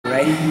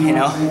right? You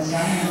know,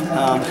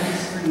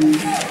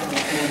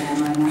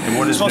 and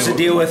what is supposed to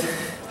deal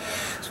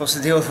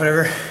with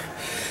whatever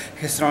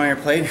gets thrown on your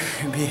plate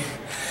and be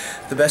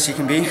the best you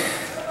can be,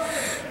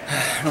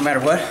 no matter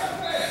what.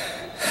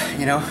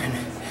 You know, and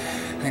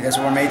I think that's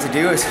what we're made to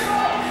do, is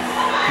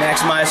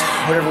maximize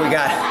whatever we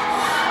got,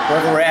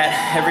 wherever we're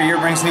at. Every year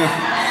brings new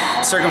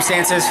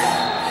circumstances,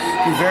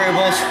 new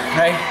variables,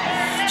 right?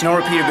 There's no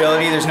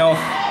repeatability. There's no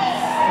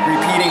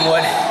repeating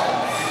what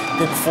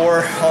did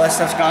before. All that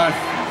stuff's gone.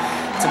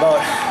 It's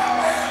about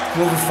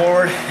moving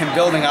forward and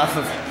building off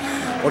of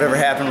whatever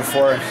happened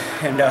before,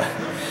 and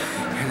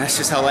that's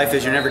just how life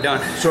is. You're never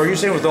done. So are you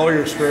saying with all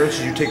your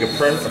experiences, you take a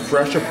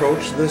fresh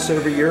approach to this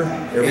every year,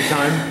 every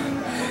time?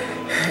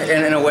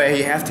 And in a way,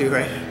 you have to,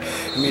 right?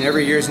 I mean,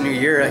 every year is a new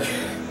year. Like,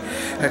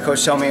 my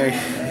coach told me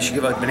I should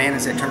give out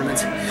bananas at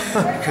tournaments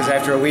because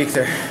after a week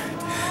they're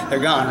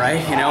gone,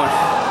 right? You know. And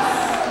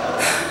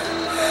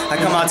I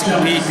come out to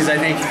compete because I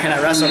think, and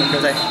I wrestle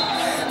because I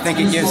think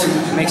it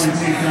makes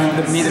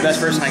me the best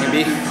person I can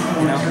be.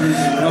 You know,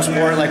 no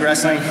sport like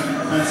wrestling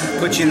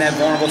puts you in that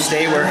vulnerable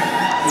state where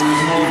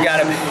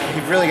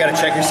you've really got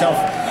to check yourself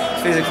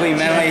physically,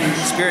 mentally,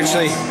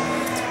 spiritually,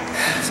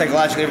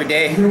 psychologically every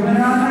day. You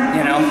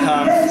know,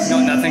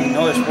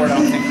 no other sport I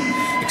don't think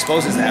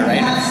exposes that,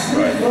 right?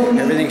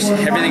 Everything's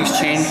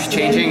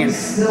changing, and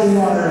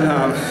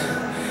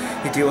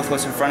you deal with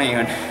what's in front of you,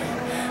 and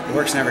the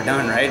work's never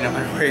done, right? No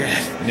matter where you're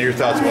at. And your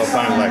thoughts about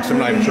finding like, I'm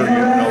not even sure you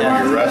know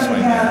what you're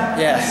wrestling there.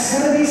 Yeah,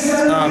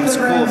 it's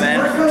cool,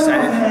 man. I'm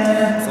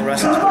excited. Full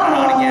wrestling's going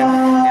on again.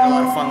 We had a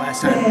lot of fun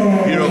last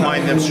time. You don't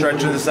mind them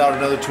stretching this out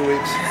another 2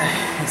 weeks?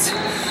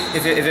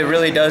 If it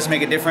really does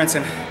make a difference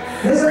and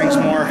brings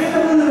more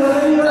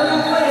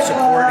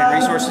support and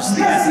resources to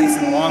the athletes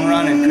in the long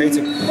run and creates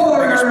a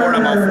bigger sport,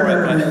 I'm all for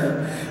it. But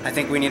I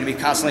think we need to be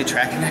constantly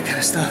tracking that kind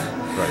of stuff,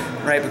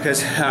 right?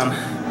 Because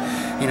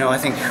you know, I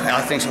think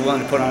athletes are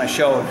willing to put on a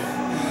show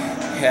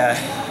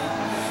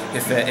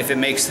if it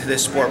makes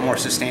this sport more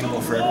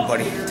sustainable for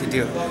everybody to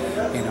do,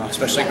 you know,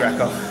 especially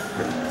Greco.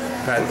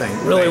 Pat, thank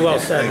you. Really well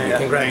said, man.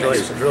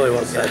 Congratulations. Really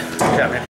well said. Good job, man.